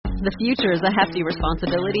The future is a hefty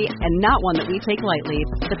responsibility and not one that we take lightly.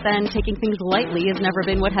 But then taking things lightly has never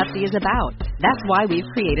been what Hefty is about. That's why we've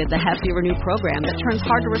created the Hefty Renew program that turns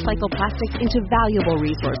hard-to-recycle plastics into valuable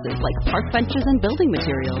resources like park benches and building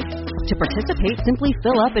materials. To participate, simply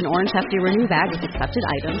fill up an orange Hefty Renew bag with accepted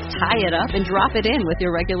items, tie it up, and drop it in with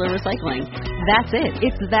your regular recycling. That's it.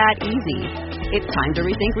 It's that easy. It's time to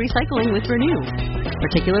rethink recycling with Renew.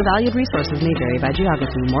 Particular valued resources may vary by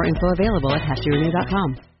geography. More info available at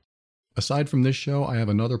heftyrenew.com. Aside from this show, I have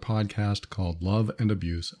another podcast called Love and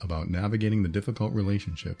Abuse about navigating the difficult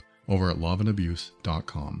relationship over at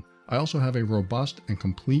loveandabuse.com. I also have a robust and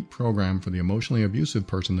complete program for the emotionally abusive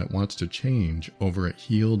person that wants to change over at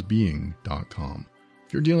healedbeing.com.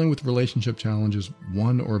 If you're dealing with relationship challenges,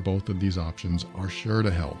 one or both of these options are sure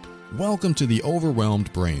to help. Welcome to The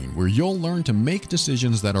Overwhelmed Brain, where you'll learn to make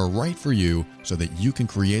decisions that are right for you so that you can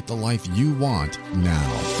create the life you want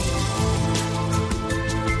now.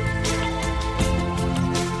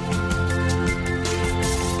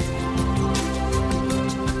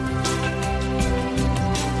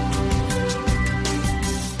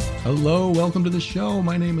 Hello, welcome to the show.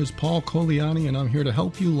 My name is Paul Coliani, and I'm here to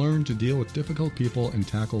help you learn to deal with difficult people and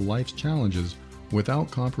tackle life's challenges without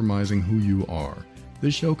compromising who you are.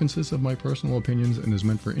 This show consists of my personal opinions and is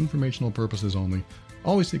meant for informational purposes only.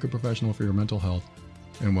 Always seek a professional for your mental health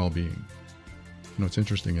and well-being. You know, it's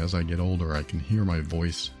interesting, as I get older, I can hear my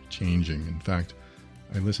voice changing. In fact,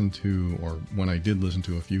 when I did listen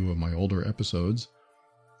to a few of my older episodes,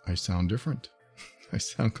 I sound different. I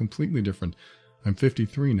sound completely different. I'm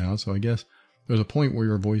 53 now, so I guess there's a point where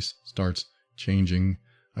your voice starts changing.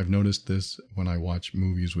 I've noticed this when I watch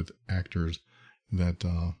movies with actors that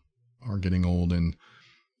are getting old, and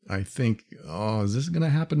I think, oh, is this going to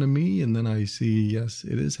happen to me? And then I see, yes,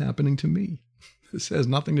 it is happening to me. This has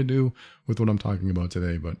nothing to do with what I'm talking about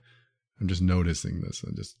today, but I'm just noticing this. I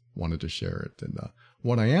just wanted to share it. And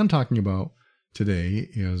what I am talking about today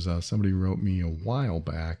is somebody wrote me a while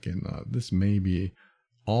back, and this may be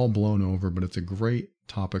all blown over, but it's a great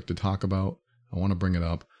topic to talk about. I want to bring it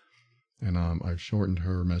up, and I've shortened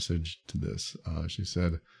her message to this. She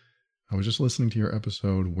said, I was just listening to your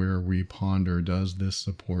episode where we ponder, does this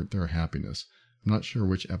support their happiness? I'm not sure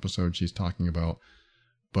which episode she's talking about,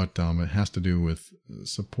 but it has to do with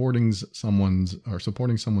supporting someone's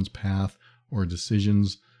path or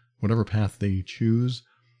decisions, whatever path they choose,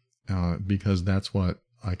 because that's what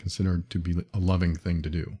I consider to be a loving thing to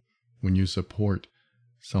do. When you support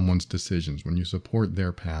someone's decisions, when you support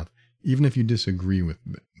their path, even if you disagree with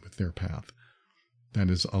their path,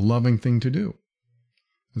 that is a loving thing to do.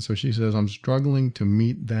 And so she says, I'm struggling to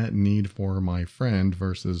meet that need for my friend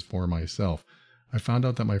versus for myself. I found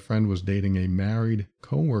out that my friend was dating a married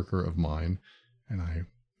coworker of mine, and I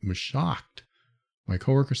was shocked. My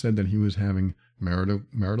coworker said that he was having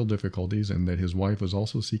marital difficulties and that his wife was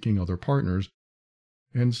also seeking other partners.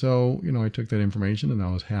 And so, I took that information, and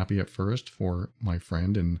I was happy at first for my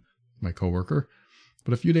friend and my coworker.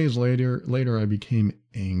 But a few days later, I became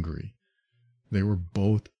angry. They were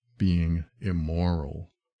both being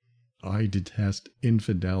immoral. I detest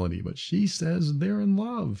infidelity, but she says they're in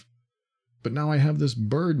love. But now I have this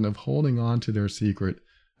burden of holding on to their secret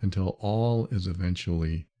until all is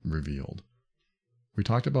eventually revealed. We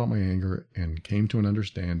talked about my anger and came to an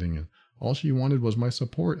understanding, and all she wanted was my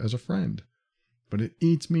support as a friend. But it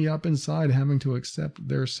eats me up inside having to accept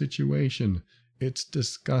their situation. It's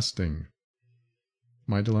disgusting.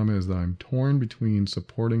 My dilemma is that I'm torn between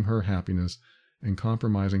supporting her happiness and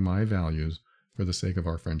compromising my values for the sake of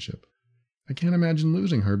our friendship. I can't imagine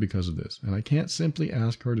losing her because of this, and I can't simply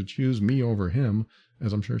ask her to choose me over him,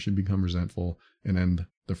 as I'm sure she'd become resentful and end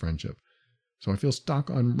the friendship. So I feel stuck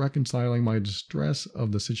on reconciling my distress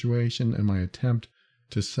of the situation and my attempt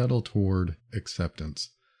to settle toward acceptance.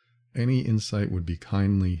 Any insight would be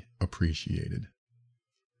kindly appreciated.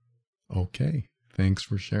 Okay, thanks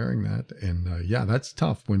for sharing that. And yeah, that's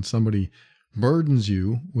tough when somebody burdens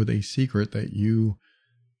you with a secret that you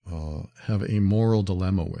have a moral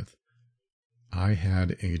dilemma with. I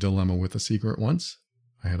had a dilemma with a secret once.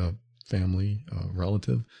 I had a family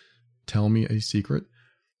relative tell me a secret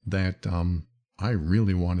that I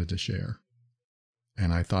really wanted to share.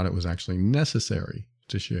 And I thought it was actually necessary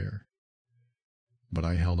to share. But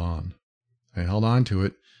I held on. I held on to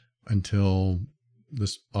it until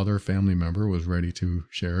this other family member was ready to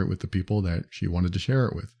share it with the people that she wanted to share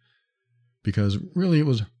it with. Because really it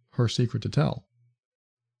was her secret to tell.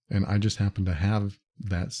 And I just happened to have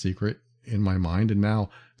that secret in my mind. And now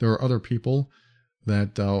there are other people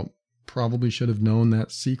that probably should have known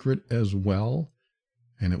that secret as well.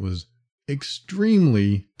 And it was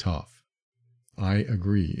extremely tough. I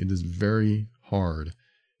agree. It is very hard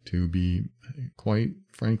to be, quite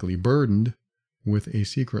frankly, burdened with a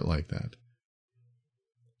secret like that.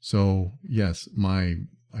 So yes,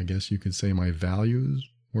 I guess you could say my values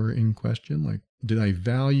were in question. Like, did I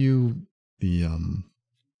value the,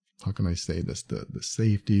 how can I say this, the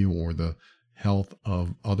safety or the health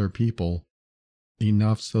of other people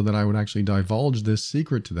enough so that I would actually divulge this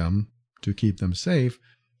secret to them to keep them safe?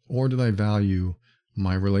 Or did I value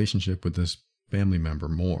my relationship with this family member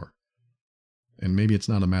more? And maybe it's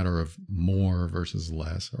not a matter of more versus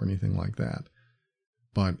less or anything like that,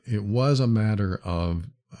 but it was a matter of,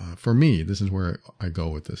 for me, this is where I go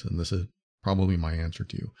with this, and this is probably my answer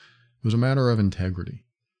to you. It was a matter of integrity.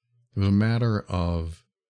 It was a matter of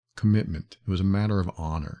commitment. It was a matter of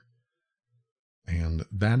honor. And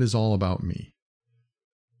that is all about me.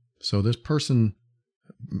 So this person,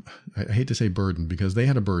 I hate to say burden, because they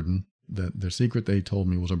had a burden, that their secret they told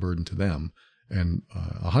me was a burden to them, and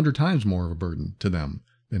 100 times more of a burden to them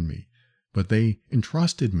than me. But they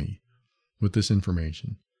entrusted me with this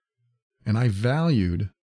information. And I valued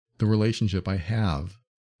the relationship I have,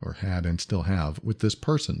 or had and still have, with this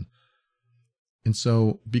person. And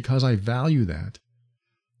so because I value that,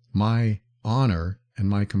 my honor and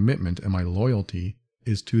my commitment and my loyalty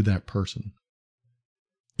is to that person.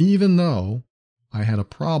 Even though I had a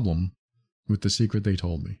problem with the secret they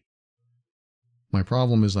told me. My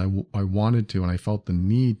problem is I wanted to, and I felt the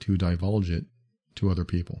need to divulge it to other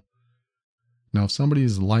people. Now, if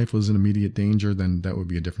somebody's life was in immediate danger, then that would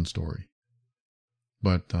be a different story.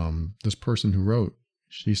 But this person who wrote,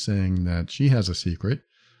 she's saying that she has a secret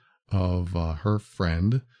of her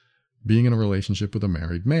friend being in a relationship with a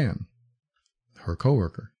married man, her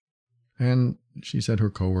coworker. And she said her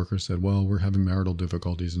coworker said, well, we're having marital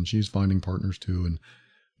difficulties and she's finding partners too, and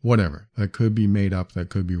whatever. That could be made up, that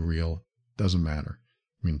could be real. Doesn't matter.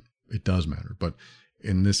 I mean, it does matter. But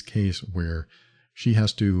in this case where she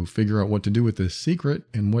has to figure out what to do with this secret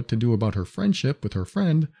and what to do about her friendship with her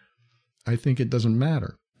friend, I think it doesn't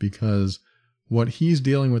matter, because what he's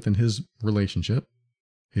dealing with in his relationship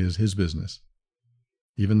is his business,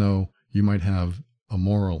 even though you might have a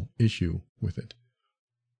moral issue with it.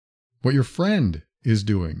 What your friend is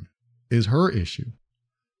doing is her issue,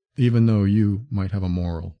 even though you might have a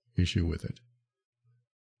moral issue with it.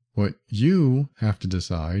 What you have to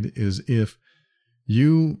decide is if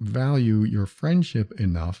you value your friendship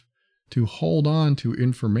enough to hold on to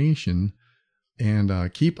information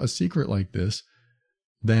and keep a secret like this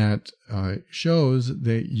that shows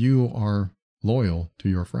that you are loyal to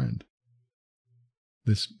your friend.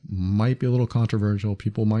 This might be a little controversial.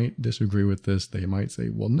 People might disagree with this. They might say,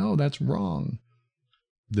 well, no, that's wrong.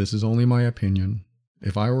 This is only my opinion.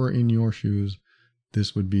 If I were in your shoes,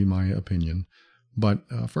 this would be my opinion. But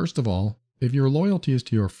first of all, if your loyalty is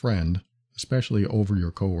to your friend, especially over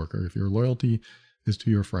your coworker, if your loyalty is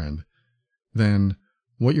to your friend, then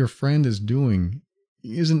what your friend is doing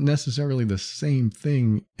isn't necessarily the same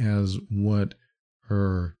thing as what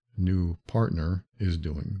her new partner is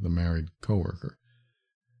doing, the married coworker.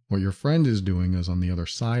 What your friend is doing is on the other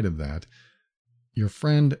side of that. Your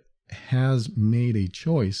friend has made a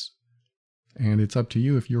choice, and it's up to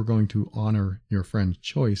you if you're going to honor your friend's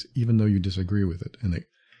choice, even though you disagree with it. And it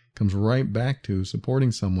comes right back to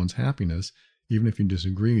supporting someone's happiness, even if you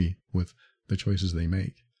disagree with the choices they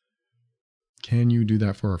make. Can you do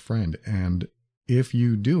that for a friend? And if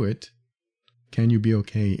you do it, can you be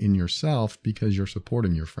okay in yourself because you're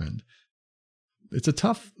supporting your friend? It's a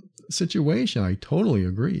tough situation. I totally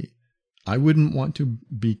agree. I wouldn't want to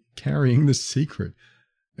be carrying this secret.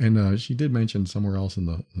 And she did mention somewhere else in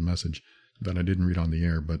the message that I didn't read on the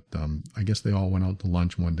air, but I guess they all went out to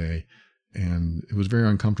lunch one day, and it was very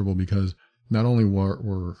uncomfortable because not only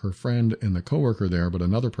were her friend and the coworker there, but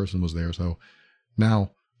another person was there. So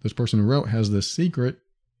now this person who wrote has this secret,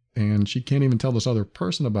 and she can't even tell this other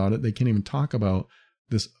person about it. They can't even talk about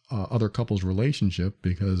this other couple's relationship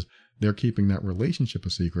because they're keeping that relationship a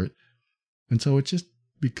secret. And so it just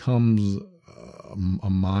becomes a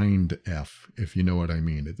mind F, if you know what I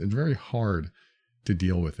mean. It's very hard to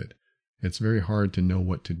deal with it. It's very hard to know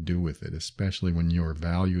what to do with it, especially when your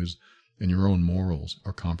values and your own morals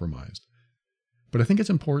are compromised. But I think it's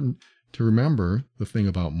important to remember the thing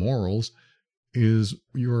about morals is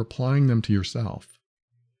you're applying them to yourself.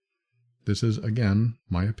 This is, again,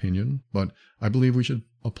 my opinion, but I believe we should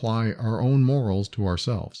apply our own morals to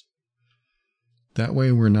ourselves. That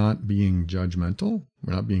way we're not being judgmental,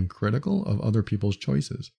 we're not being critical of other people's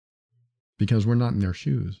choices, because we're not in their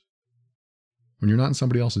shoes. When you're not in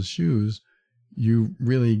somebody else's shoes, you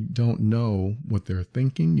really don't know what they're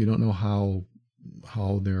thinking. You don't know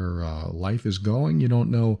how their life is going. You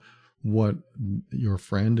don't know what your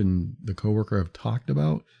friend and the coworker have talked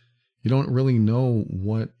about, you don't really know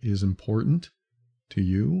what is important to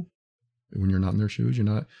you when you're not in their shoes. You're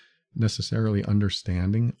not necessarily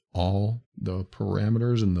understanding all the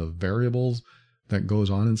parameters and the variables that goes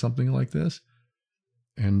on in something like this.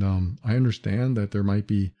 And I understand that there might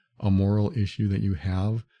be a moral issue that you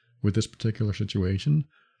have with this particular situation,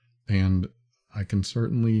 and I can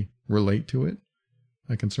certainly relate to it.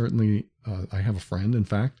 I can certainly, I have a friend, in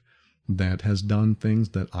fact, that has done things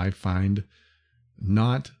that I find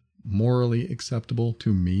not morally acceptable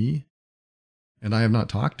to me. And I have not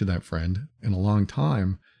talked to that friend in a long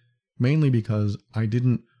time, mainly because I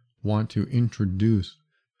didn't want to introduce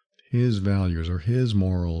his values or his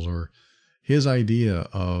morals or his idea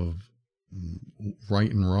of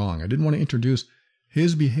right and wrong. I didn't want to introduce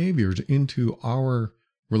his behaviors into our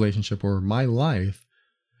relationship or my life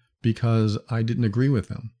because I didn't agree with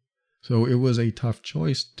them. So it was a tough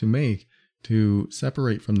choice to make to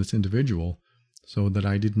separate from this individual so that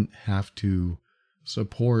I didn't have to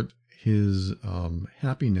support his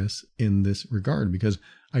happiness in this regard, because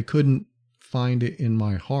I couldn't find it in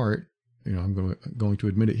my heart. You know, I'm going to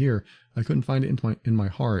admit it here. I couldn't find it in my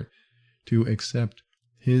heart to accept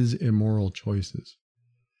his immoral choices.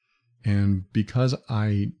 And because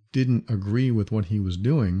I didn't agree with what he was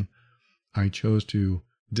doing, I chose to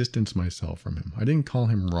distance myself from him. I didn't call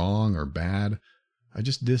him wrong or bad. I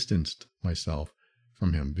just distanced myself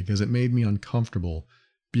from him because it made me uncomfortable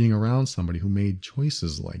being around somebody who made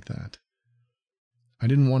choices like that. I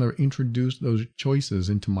didn't want to introduce those choices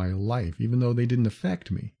into my life, even though they didn't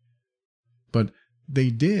affect me. But they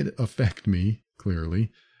did affect me,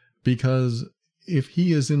 clearly, because if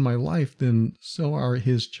he is in my life, then so are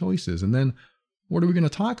his choices. And then what are we going to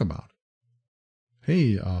talk about?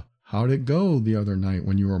 Hey, how'd it go the other night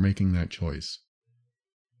when you were making that choice?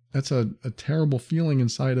 That's a terrible feeling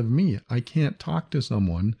inside of me. I can't talk to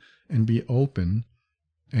someone and be open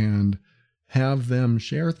and have them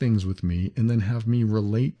share things with me and then have me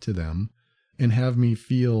relate to them and have me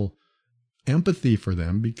feel empathy for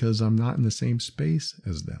them because I'm not in the same space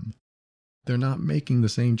as them. They're not making the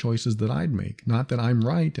same choices that I'd make. Not that I'm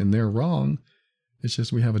right and they're wrong. It's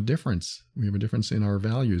just we have a difference. We have a difference in our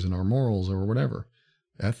values and our morals or whatever.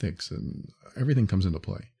 Ethics and everything comes into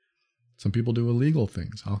play. Some people do illegal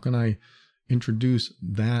things. How can I introduce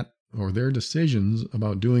that or their decisions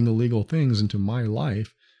about doing illegal things into my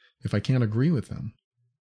life if I can't agree with them?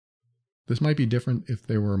 This might be different if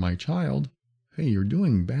they were my child. Hey, you're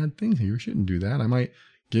doing bad things here. You shouldn't do that. I might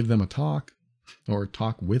give them a talk or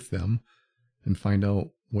talk with them and find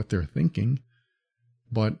out what they're thinking.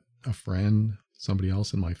 But a friend, somebody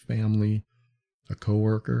else in my family, a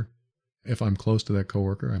coworker, if I'm close to that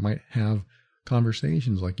coworker, I might have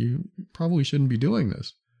conversations like, you probably shouldn't be doing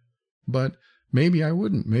this. But maybe I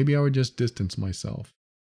wouldn't. Maybe I would just distance myself.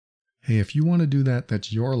 Hey, if you want to do that,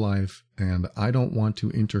 that's your life, and I don't want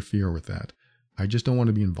to interfere with that. I just don't want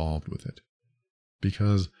to be involved with it,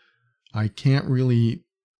 because I can't really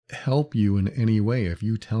help you in any way. If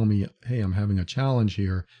you tell me, hey, I'm having a challenge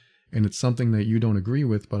here, and it's something that you don't agree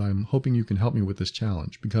with, but I'm hoping you can help me with this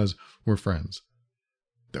challenge because we're friends,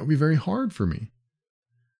 that would be very hard for me.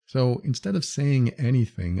 So instead of saying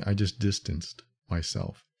anything, I just distanced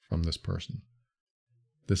myself from this person.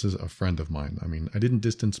 This is a friend of mine. I mean, I didn't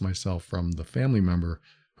distance myself from the family member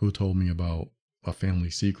who told me about a family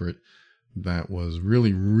secret that was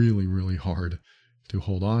really, really, really hard to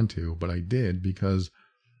hold on to, but I did because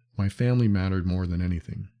my family mattered more than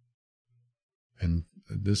anything. And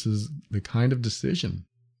this is the kind of decision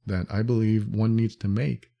that I believe one needs to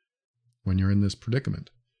make when you're in this predicament.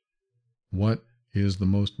 What is the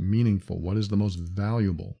most meaningful? What is the most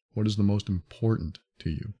valuable? What is the most important to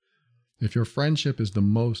you? If your friendship is the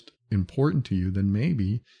most important to you, then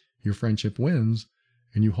maybe your friendship wins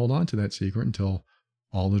and you hold on to that secret until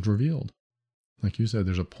all is revealed. Like you said,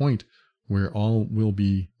 there's a point where all will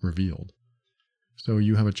be revealed. So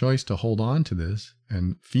you have a choice to hold on to this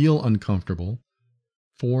and feel uncomfortable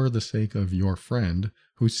for the sake of your friend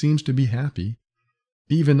who seems to be happy,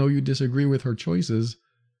 even though you disagree with her choices.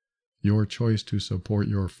 Your choice to support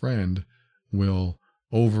your friend will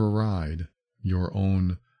override your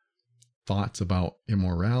own thoughts about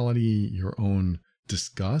immorality, your own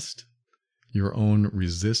disgust, your own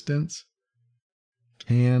resistance.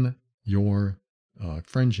 Can your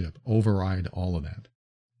friendship override all of that?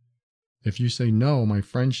 If you say, no, my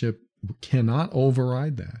friendship cannot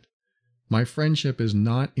override that. My friendship is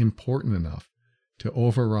not important enough to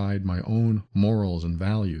override my own morals and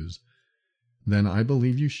values, then I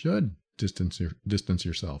believe you should distance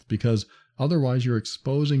yourself, because otherwise you're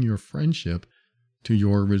exposing your friendship to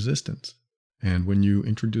your resistance. And when you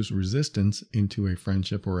introduce resistance into a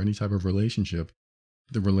friendship or any type of relationship,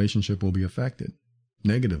 the relationship will be affected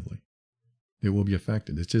negatively. It will be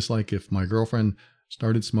affected. It's just like if my girlfriend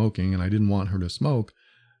started smoking and I didn't want her to smoke,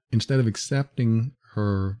 instead of accepting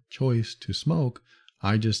her choice to smoke,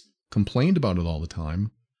 I just complained about it all the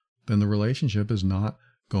time, then the relationship is not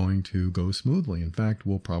going to go smoothly. In fact,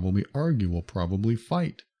 we'll probably argue, we'll probably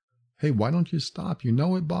fight. Hey, why don't you stop? You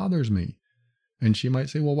know it bothers me. And she might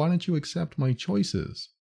say, well, why don't you accept my choices?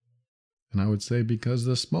 And I would say, because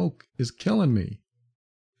the smoke is killing me.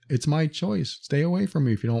 It's my choice. Stay away from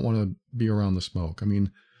me if you don't want to be around the smoke. I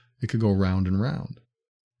mean, it could go round and round.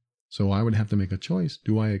 So I would have to make a choice.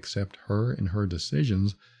 Do I accept her and her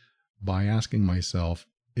decisions by asking myself,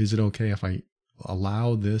 is it okay if I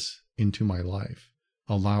allow this into my life?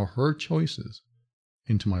 Allow her choices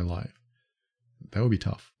into my life? That would be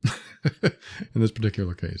tough in this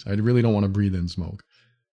particular case. I really don't want to breathe in smoke.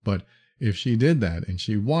 But if she did that and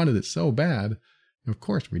she wanted it so bad, of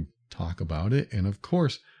course we'd talk about it. And of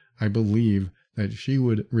course, I believe that she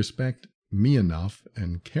would respect me enough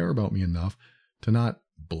and care about me enough to not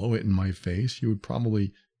blow it in my face. She would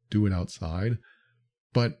probably do it outside.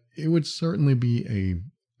 But it would certainly be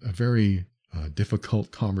a very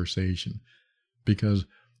difficult conversation, because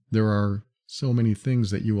there are so many things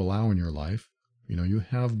that you allow in your life. You know, you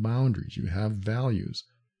have boundaries, you have values,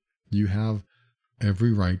 you have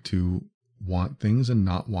every right to want things and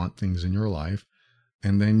not want things in your life.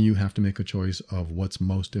 And then you have to make a choice of what's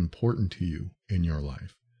most important to you in your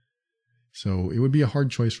life. So it would be a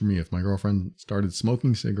hard choice for me if my girlfriend started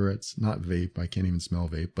smoking cigarettes, not vape, I can't even smell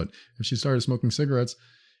vape, but if she started smoking cigarettes,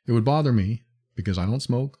 it would bother me because I don't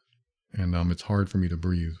smoke, and it's hard for me to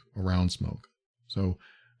breathe around smoke. So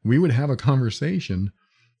we would have a conversation,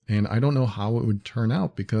 and I don't know how it would turn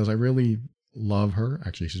out because I really love her.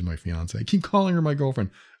 Actually, she's my fiance. I keep calling her my girlfriend.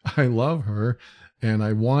 I love her and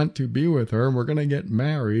I want to be with her. We're going to get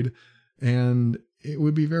married. And it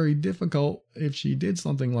would be very difficult if she did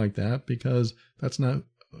something like that, because that's not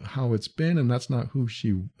how it's been and that's not who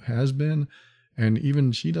she has been. And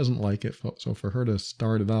even she doesn't like it. So for her to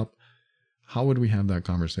start it up, how would we have that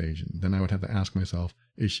conversation? Then I would have to ask myself,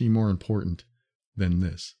 is she more important than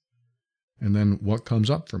this? And then what comes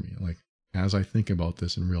up for me? Like, as I think about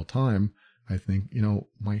this in real time, I think, you know,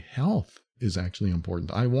 my health is actually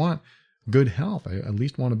important. I want good health. I at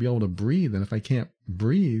least want to be able to breathe. And if I can't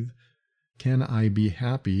breathe, can I be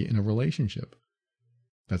happy in a relationship?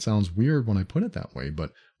 That sounds weird when I put it that way,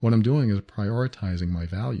 but what I'm doing is prioritizing my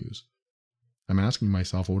values. I'm asking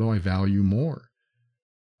myself, what do I value more?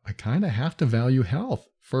 I kind of have to value health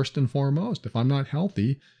first and foremost. If I'm not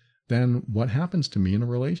healthy, then what happens to me in a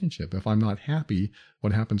relationship? If I'm not happy,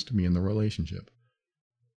 what happens to me in the relationship?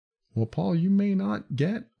 Well, Paul, you may not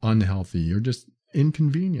get unhealthy. You're just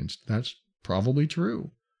inconvenienced. That's probably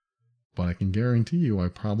true. But I can guarantee you I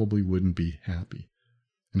probably wouldn't be happy.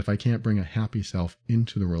 And if I can't bring a happy self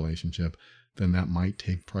into the relationship, then that might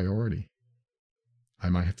take priority. I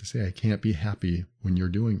might have to say, I can't be happy when you're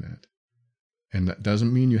doing that. And that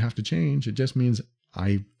doesn't mean you have to change. It just means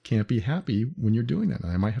I can't be happy when you're doing that.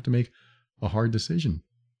 And I might have to make a hard decision.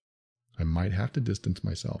 I might have to distance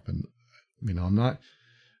myself. And, you know,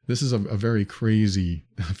 this is a very crazy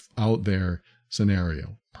out there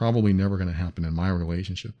scenario. Probably never going to happen in my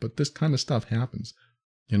relationship, but this kind of stuff happens.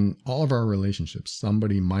 In all of our relationships,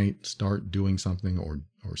 somebody might start doing something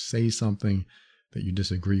or say something that you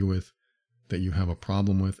disagree with, that you have a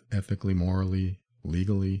problem with ethically, morally,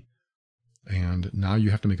 legally, and now you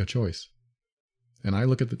have to make a choice. And I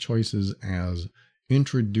look at the choices as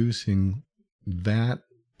introducing that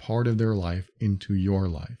part of their life into your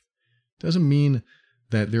life. Doesn't mean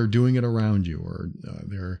that they're doing it around you or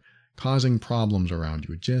they're causing problems around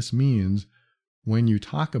you. It just means when you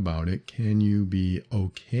talk about it, can you be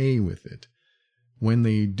okay with it? When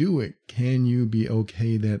they do it, can you be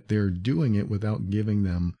okay that they're doing it without giving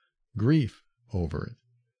them grief over it?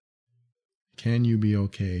 Can you be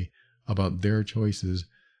okay about their choices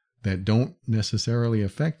that don't necessarily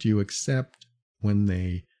affect you except when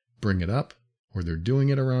they bring it up or they're doing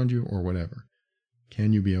it around you or whatever?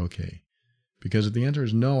 Can you be okay? Because if the answer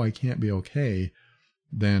is no, I can't be okay,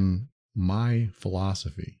 then my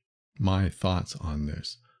philosophy, my thoughts on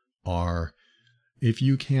this are, if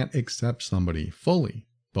you can't accept somebody fully,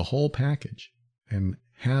 the whole package, and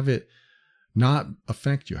have it not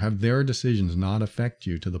affect you, have their decisions not affect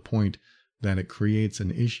you to the point that it creates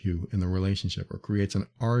an issue in the relationship or creates an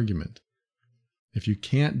argument. If you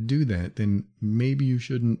can't do that, then maybe you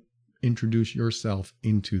shouldn't introduce yourself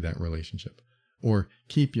into that relationship or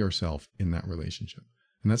keep yourself in that relationship.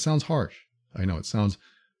 And that sounds harsh. I know it sounds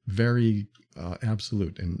very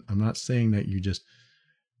absolute. And I'm not saying that you just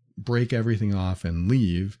break everything off and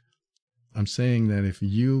leave. I'm saying that if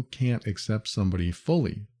you can't accept somebody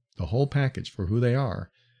fully, the whole package for who they are,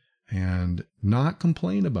 and not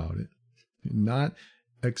complain about it, not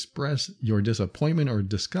express your disappointment or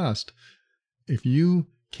disgust, if you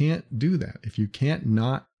can't do that, if you can't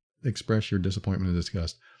not express your disappointment and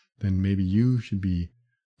disgust, then maybe you should be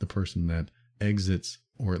the person that exits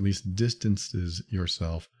or at least distances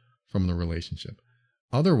yourself from the relationship.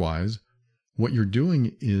 Otherwise, what you're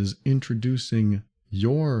doing is introducing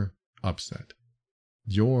your upset,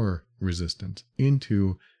 your resistance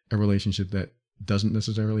into a relationship that doesn't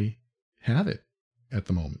necessarily have it at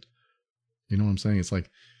the moment. You know what I'm saying? It's like,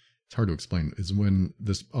 it's hard to explain. It's when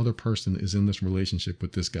this other person is in this relationship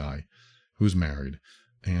with this guy who's married,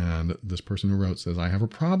 and this person who wrote says, I have a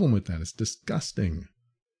problem with that. It's disgusting.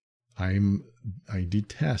 I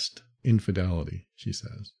detest infidelity, she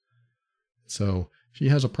says. So she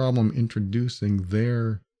has a problem introducing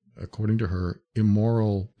their, according to her,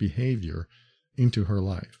 immoral behavior into her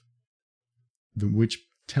life, which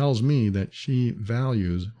tells me that she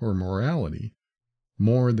values her morality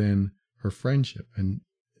more than her friendship. And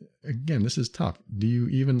again, this is tough. Do you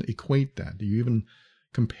even equate that? Do you even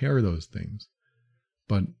compare those things?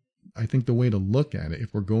 But I think the way to look at it,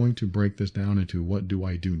 if we're going to break this down into what do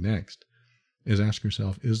I do next, is ask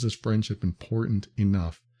yourself, is this friendship important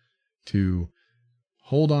enough to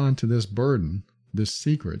hold on to this burden, this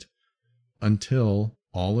secret, until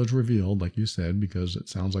all is revealed, like you said, because it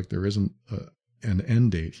sounds like there isn't an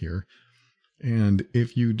end date here. And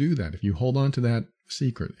if you do that, if you hold on to that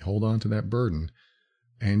secret, hold on to that burden,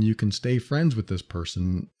 and you can stay friends with this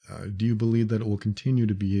person, do you believe that it will continue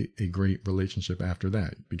to be a great relationship after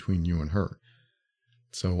that between you and her?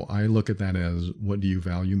 So I look at that as, what do you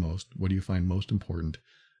value most? What do you find most important?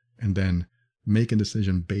 And then make a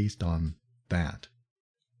decision based on that.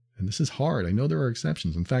 And this is hard. I know there are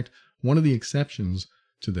exceptions. In fact, one of the exceptions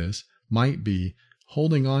to this might be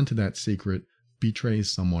holding on to that secret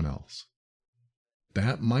betrays someone else.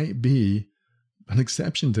 That might be an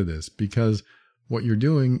exception to this, because what you're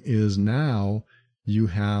doing is now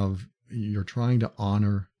you're trying to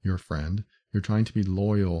honor your friend. You're trying to be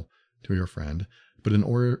loyal to your friend. But in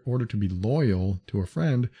order to be loyal to a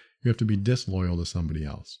friend, you have to be disloyal to somebody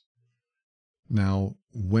else. Now,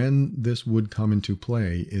 when this would come into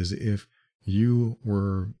play is if you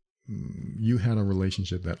had a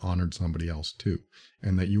relationship that honored somebody else too,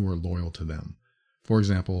 and that you were loyal to them. For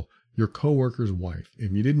example, your coworker's wife.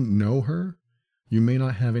 If you didn't know her, you may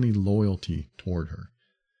not have any loyalty toward her.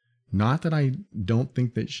 Not that I don't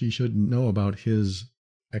think that she should know about his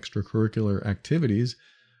extracurricular activities,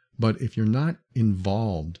 but if you're not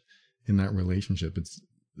involved in that relationship,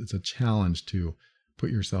 it's a challenge to put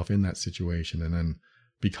yourself in that situation and then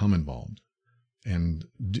become involved. And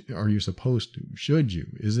are you supposed to? Should you?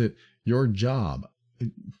 Is it your job?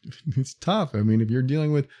 It's tough. I mean, if you're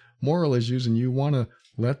dealing with moral issues and you want to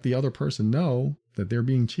let the other person know that they're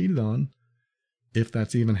being cheated on, if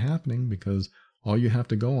that's even happening, because all you have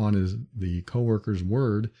to go on is the coworker's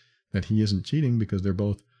word that he isn't cheating, because they're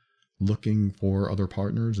both looking for other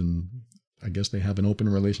partners, and I guess they have an open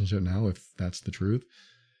relationship now, if that's the truth,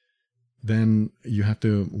 then you have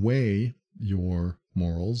to weigh your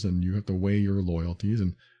morals and you have to weigh your loyalties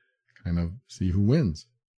and kind of see who wins.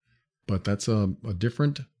 But that's a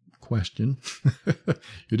different question.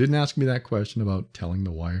 You didn't ask me that question about telling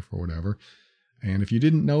the wife or whatever. And if you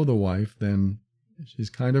didn't know the wife, then she's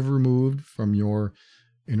kind of removed from your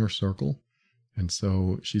inner circle. And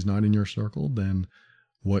so she's not in your circle. Then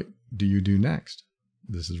what do you do next?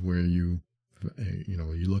 This is where you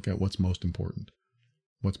look at what's most important.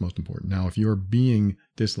 What's most important. Now, if you're being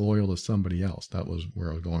disloyal to somebody else, that was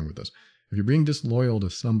where I was going with this. If you're being disloyal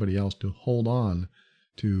to somebody else to hold on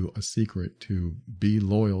to a secret, to be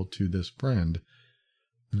loyal to this friend,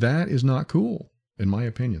 that is not cool, in my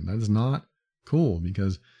opinion. That is not cool,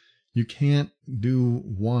 because you can't do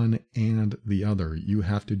one and the other. You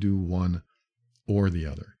have to do one or the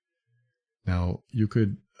other. Now, you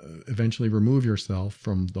could eventually remove yourself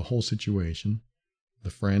from the whole situation,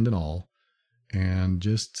 the friend and all, and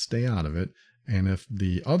just stay out of it. And if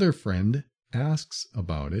the other friend asks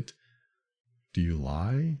about it, do you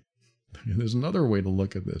lie? There's another way to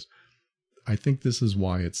look at this. I think this is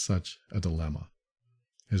why it's such a dilemma,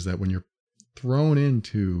 is that when you're thrown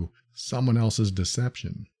into someone else's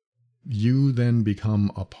deception, you then become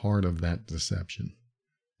a part of that deception.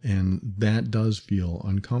 And that does feel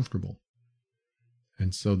uncomfortable.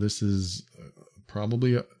 And so this is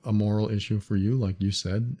probably a moral issue for you, like you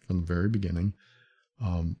said from the very beginning.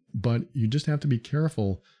 But you just have to be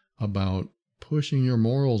careful about pushing your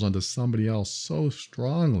morals onto somebody else so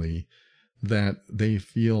strongly that they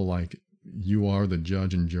feel like you are the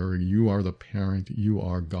judge and jury, you are the parent, you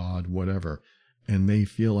are God, whatever. And they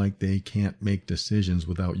feel like they can't make decisions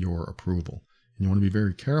without your approval. And you want to be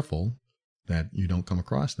very careful that you don't come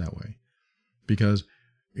across that way, because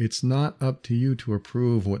it's not up to you to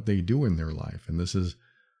approve what they do in their life. And this is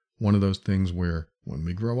one of those things where when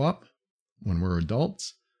we grow up, when we're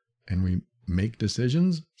adults and we make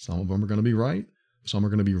decisions, some of them are going to be right, some are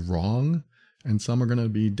going to be wrong, and some are going to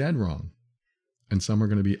be dead wrong, and some are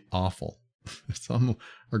going to be awful. Some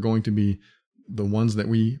are going to be the ones that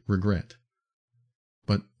we regret.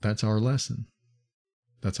 But that's our lesson.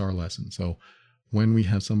 That's our lesson. So when we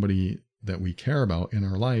have somebody that we care about in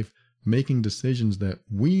our life making decisions that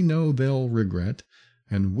we know they'll regret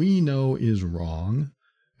and we know is wrong,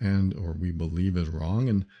 and or we believe is wrong,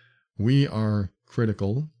 and we are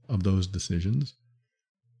critical of those decisions,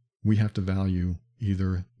 we have to value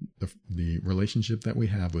either the relationship that we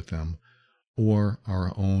have with them or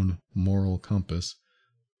our own moral compass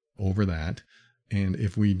over that. And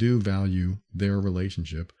if we do value their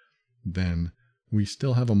relationship, then we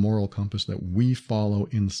still have a moral compass that we follow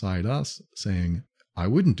inside us saying, I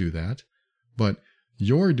wouldn't do that, but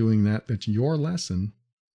you're doing that. That's your lesson.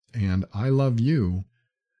 And I love you.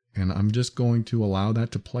 And I'm just going to allow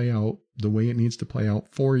that to play out the way it needs to play out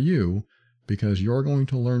for you, because you're going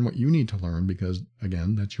to learn what you need to learn, because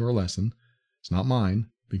again, that's your lesson. It's not mine,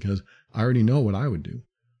 because I already know what I would do.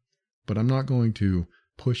 But I'm not going to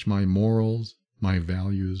push my morals, my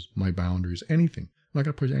values, my boundaries, anything. I'm not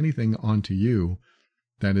going to push anything onto you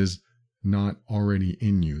that is not already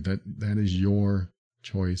in you. That is your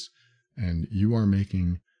choice, and you are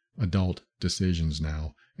making adult decisions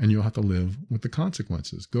now, and you'll have to live with the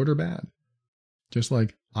consequences, good or bad. Just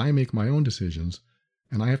like I make my own decisions,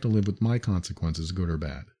 and I have to live with my consequences, good or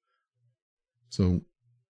bad. So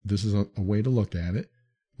this is a way to look at it,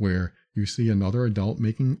 where you see another adult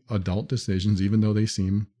making adult decisions, even though they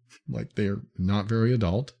seem like they're not very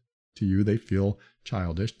adult. To you, they feel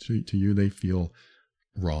childish. To you, they feel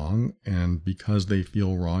wrong. And because they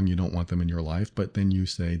feel wrong, you don't want them in your life. But then you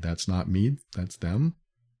say, that's not me, that's them.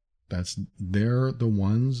 They're the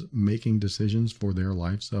ones making decisions for their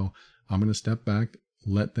life. So I'm going to step back,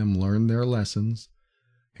 let them learn their lessons,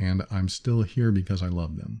 and I'm still here because I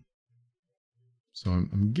love them. So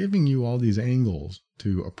I'm giving you all these angles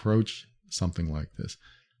to approach something like this.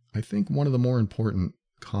 I think one of the more important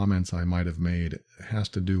comments I might have made has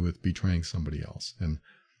to do with betraying somebody else. And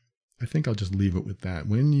I think I'll just leave it with that.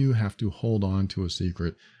 When you have to hold on to a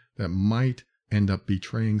secret that might end up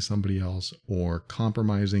betraying somebody else or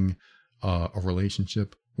compromising a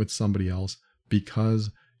relationship with somebody else because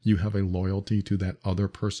you have a loyalty to that other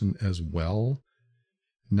person as well,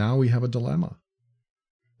 now we have a dilemma.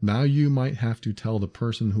 Now you might have to tell the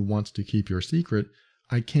person who wants to keep your secret,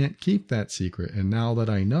 I can't keep that secret. And now that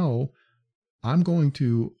I know, I'm going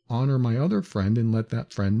to honor my other friend and let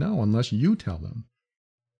that friend know unless you tell them.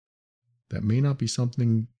 That may not be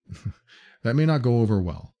something, that may not go over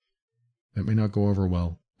well. That may not go over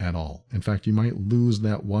well at all. In fact, you might lose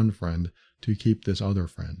that one friend to keep this other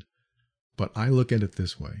friend. But I look at it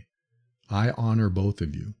this way. I honor both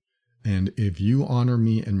of you. And if you honor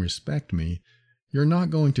me and respect me, you're not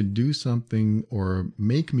going to do something or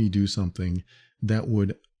make me do something that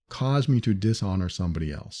would cause me to dishonor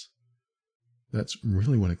somebody else. That's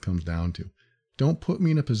really what it comes down to. Don't put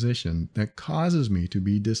me in a position that causes me to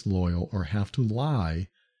be disloyal or have to lie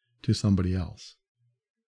to somebody else.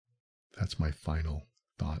 That's my final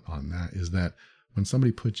thought on that, is that when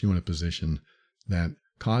somebody puts you in a position that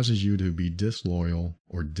causes you to be disloyal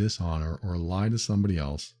or dishonor or lie to somebody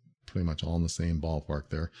else, pretty much all in the same ballpark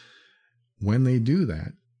there, when they do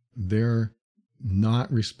that, they're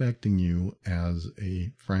not respecting you as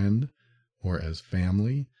a friend or as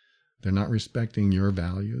family. They're not respecting your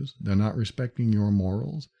values. They're not respecting your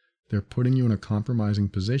morals. They're putting you in a compromising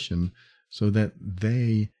position so that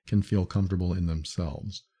they can feel comfortable in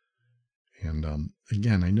themselves. And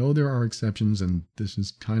again, I know there are exceptions, and this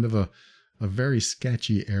is kind of a very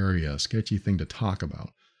sketchy area, a sketchy thing to talk about.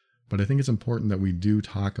 But I think it's important that we do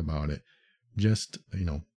talk about it just,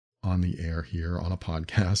 on the air here on a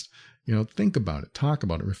podcast. Think about it, talk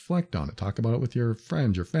about it, reflect on it, talk about it with your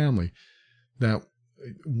friends, your family, that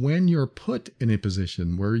when you're put in a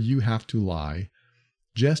position where you have to lie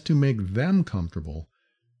just to make them comfortable,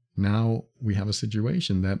 now we have a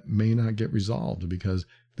situation that may not get resolved because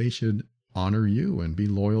they should honor you and be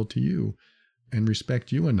loyal to you and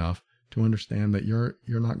respect you enough to understand that you're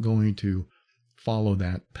not going to follow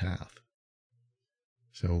that path.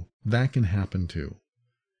 So that can happen too.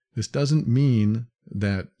 This doesn't mean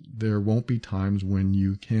that there won't be times when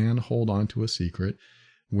you can hold on to a secret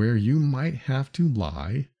where you might have to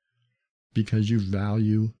lie because you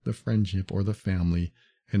value the friendship or the family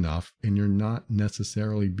enough, and you're not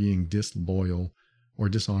necessarily being disloyal or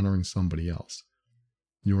dishonoring somebody else.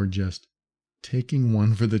 You're just taking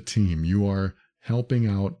one for the team. You are helping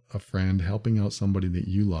out a friend, helping out somebody that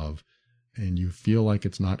you love, and you feel like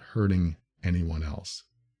it's not hurting anyone else.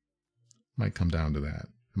 Might come down to that.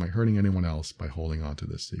 Am I hurting anyone else by holding on to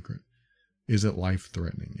this secret? Is it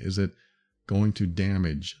life-threatening? Is it going to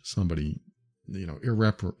damage somebody,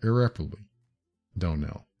 irreparably? Don't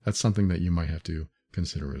know. That's something that you might have to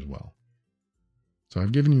consider as well. So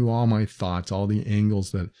I've given you all my thoughts, all the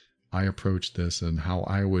angles that I approach this and how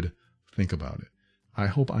I would think about it. I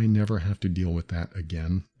hope I never have to deal with that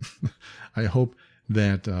again. I hope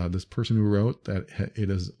that this person who wrote that it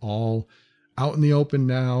is all out in the open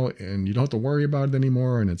now, and you don't have to worry about it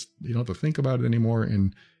anymore, and you don't have to think about it anymore,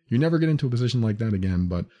 and you never get into a position like that again.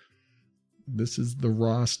 But this is the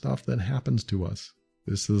raw stuff that happens to us.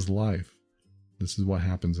 This is life. This is what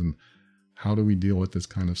happens, and how do we deal with this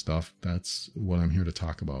kind of stuff? That's what I'm here to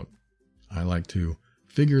talk about. I like to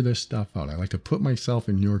figure this stuff out. I like to put myself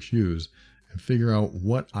in your shoes and figure out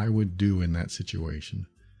what I would do in that situation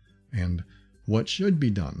and what should be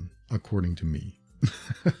done according to me.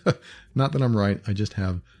 Not that I'm right, I just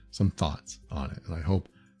have some thoughts on it, and I hope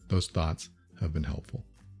those thoughts have been helpful.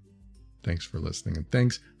 Thanks for listening, and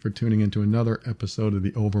thanks for tuning into another episode of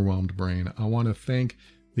The Overwhelmed Brain. I want to thank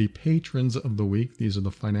the patrons of the week. These are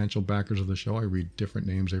the financial backers of the show. I read different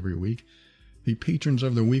names every week. The patrons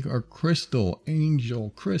of the week are Crystal,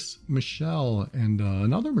 Angel, Chris, Michelle, and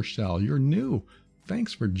another Michelle. You're new.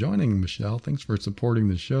 Thanks for joining, Michelle. Thanks for supporting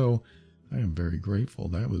the show. I am very grateful.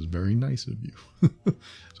 That was very nice of you.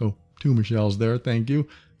 So 2 Michelles there. Thank you.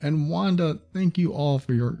 And Wanda, thank you all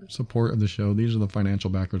for your support of the show. These are the financial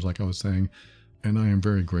backers, like I was saying. And I am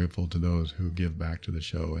very grateful to those who give back to the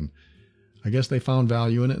show. And I guess they found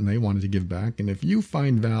value in it and they wanted to give back. And if you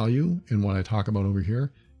find value in what I talk about over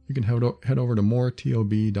here, you can head over to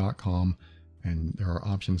moretob.com, and there are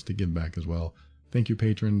options to give back as well. Thank you,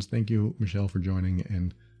 patrons. Thank you, Michelle, for joining,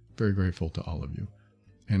 and very grateful to all of you.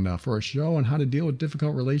 And for a show on how to deal with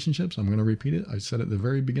difficult relationships, I'm going to repeat it. I said at the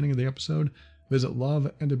very beginning of the episode, visit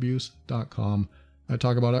loveandabuse.com. I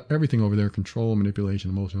talk about everything over there: control,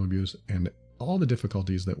 manipulation, emotional abuse, and all the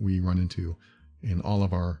difficulties that we run into in all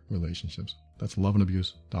of our relationships. That's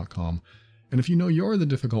loveandabuse.com. And if you know you're the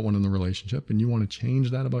difficult one in the relationship and you want to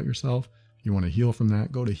change that about yourself, you want to heal from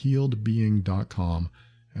that, go to healedbeing.com.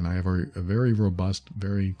 And I have a very robust,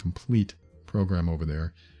 very complete program over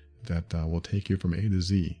there that will take you from A to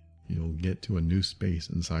Z. You'll get to a new space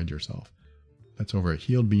inside yourself. That's over at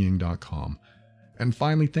healedbeing.com. And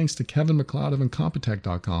finally, thanks to Kevin McLeod of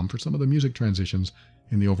Incompetech.com for some of the music transitions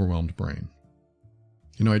in The Overwhelmed Brain.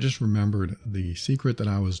 I just remembered the secret that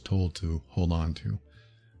I was told to hold on to.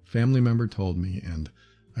 Family member told me, and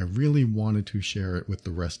I really wanted to share it with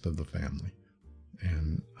the rest of the family.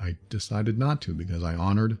 And I decided not to, because I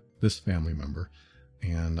honored this family member.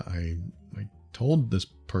 And I told this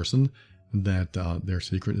person that their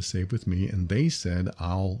secret is safe with me, and they said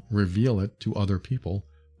I'll reveal it to other people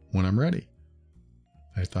when I'm ready.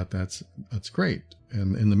 I thought that's great.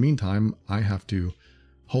 And in the meantime, I have to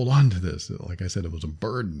hold on to this. Like I said, it was a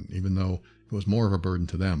burden, even though it was more of a burden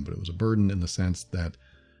to them, but it was a burden in the sense that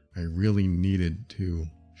I really needed to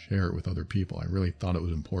share it with other people. I really thought it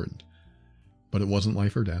was important, but it wasn't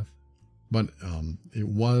life or death, but it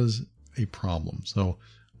was a problem. So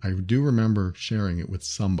I do remember sharing it with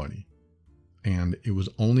somebody, and it was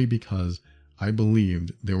only because I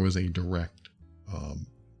believed there was a direct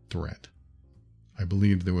threat. I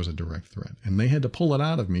believed there was a direct threat, and they had to pull it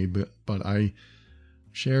out of me, but I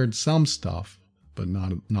shared some stuff, but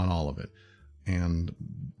not all of it. And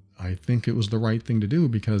I think it was the right thing to do,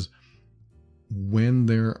 because when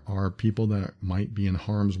there are people that might be in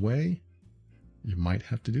harm's way, you might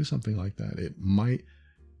have to do something like that. It might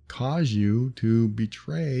cause you to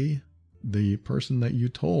betray the person that you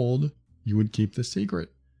told you would keep the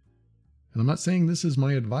secret. And I'm not saying this is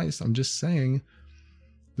my advice. I'm just saying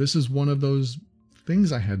this is one of those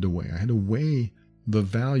things I had to weigh. I had to weigh the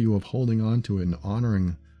value of holding on to it and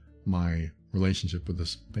honoring my relationship with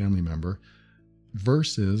this family member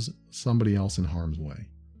versus somebody else in harm's way.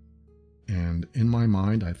 And in my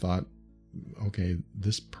mind, I thought, okay,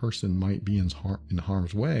 this person might be in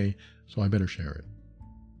harm's way, so I better share it.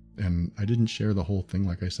 And I didn't share the whole thing.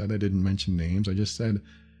 Like I said, I didn't mention names. I just said,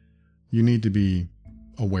 you need to be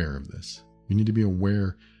aware of this. You need to be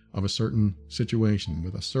aware of a certain situation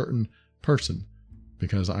with a certain person,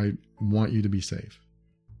 because I want you to be safe.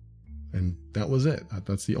 And that was it.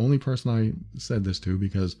 That's the only person I said this to,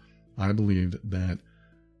 because I believed that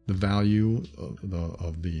the value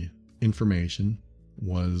of the information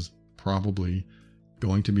was probably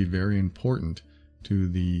going to be very important to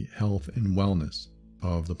the health and wellness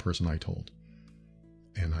of the person I told.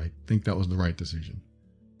 And I think that was the right decision.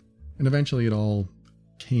 And eventually it all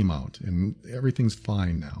came out and everything's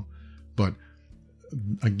fine now. But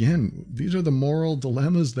again, these are the moral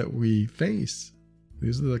dilemmas that we face.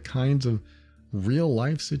 These are the kinds of real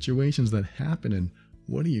life situations that happen. And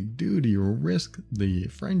what do you do? Do you risk the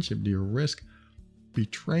friendship? Do you risk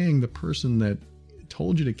betraying the person that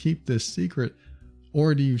told you to keep this secret?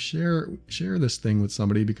 Or do you share this thing with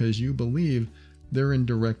somebody because you believe they're in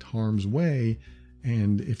direct harm's way?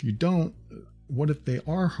 And if you don't, what if they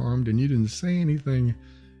are harmed and you didn't say anything?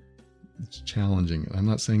 It's challenging. I'm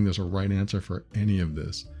not saying there's a right answer for any of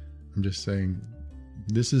this. I'm just saying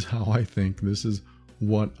this is how I think. This is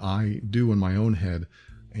what I do in my own head.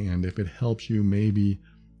 And if it helps you, maybe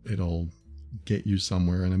it'll get you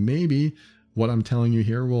somewhere. And maybe what I'm telling you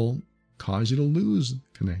here will cause you to lose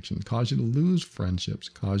connections, cause you to lose friendships,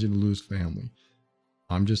 cause you to lose family.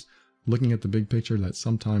 I'm just looking at the big picture that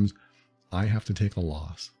sometimes I have to take a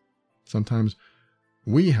loss. Sometimes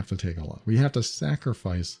we have to take a loss. We have to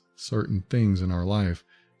sacrifice certain things in our life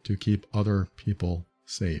to keep other people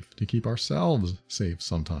safe, to keep ourselves safe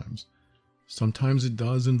sometimes. Sometimes it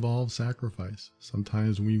does involve sacrifice.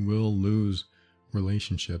 Sometimes we will lose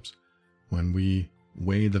relationships when we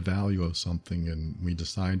weigh the value of something and we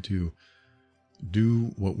decide to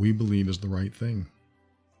do what we believe is the right thing.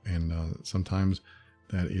 And sometimes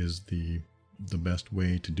that is the best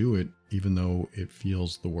way to do it, even though it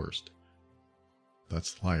feels the worst.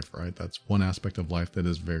 That's life, right? That's one aspect of life that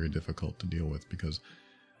is very difficult to deal with, because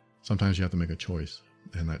sometimes you have to make a choice,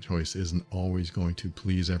 and that choice isn't always going to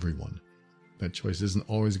please everyone. That choice isn't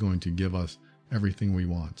always going to give us everything we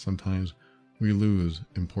want. Sometimes we lose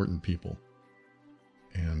important people.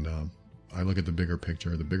 And I look at the bigger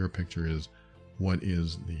picture. The bigger picture is what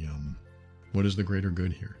is the greater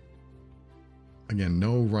good here? Again,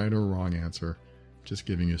 no right or wrong answer, just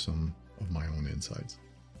giving you some of my own insights.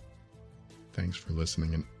 Thanks for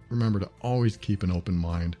listening, and remember to always keep an open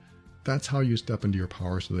mind. That's how you step into your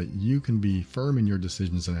power so that you can be firm in your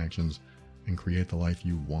decisions and actions and create the life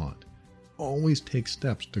you want. Always take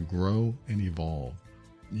steps to grow and evolve.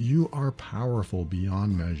 You are powerful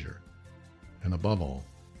beyond measure. And above all,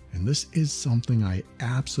 and this is something I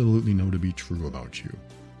absolutely know to be true about you,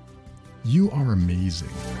 you are amazing.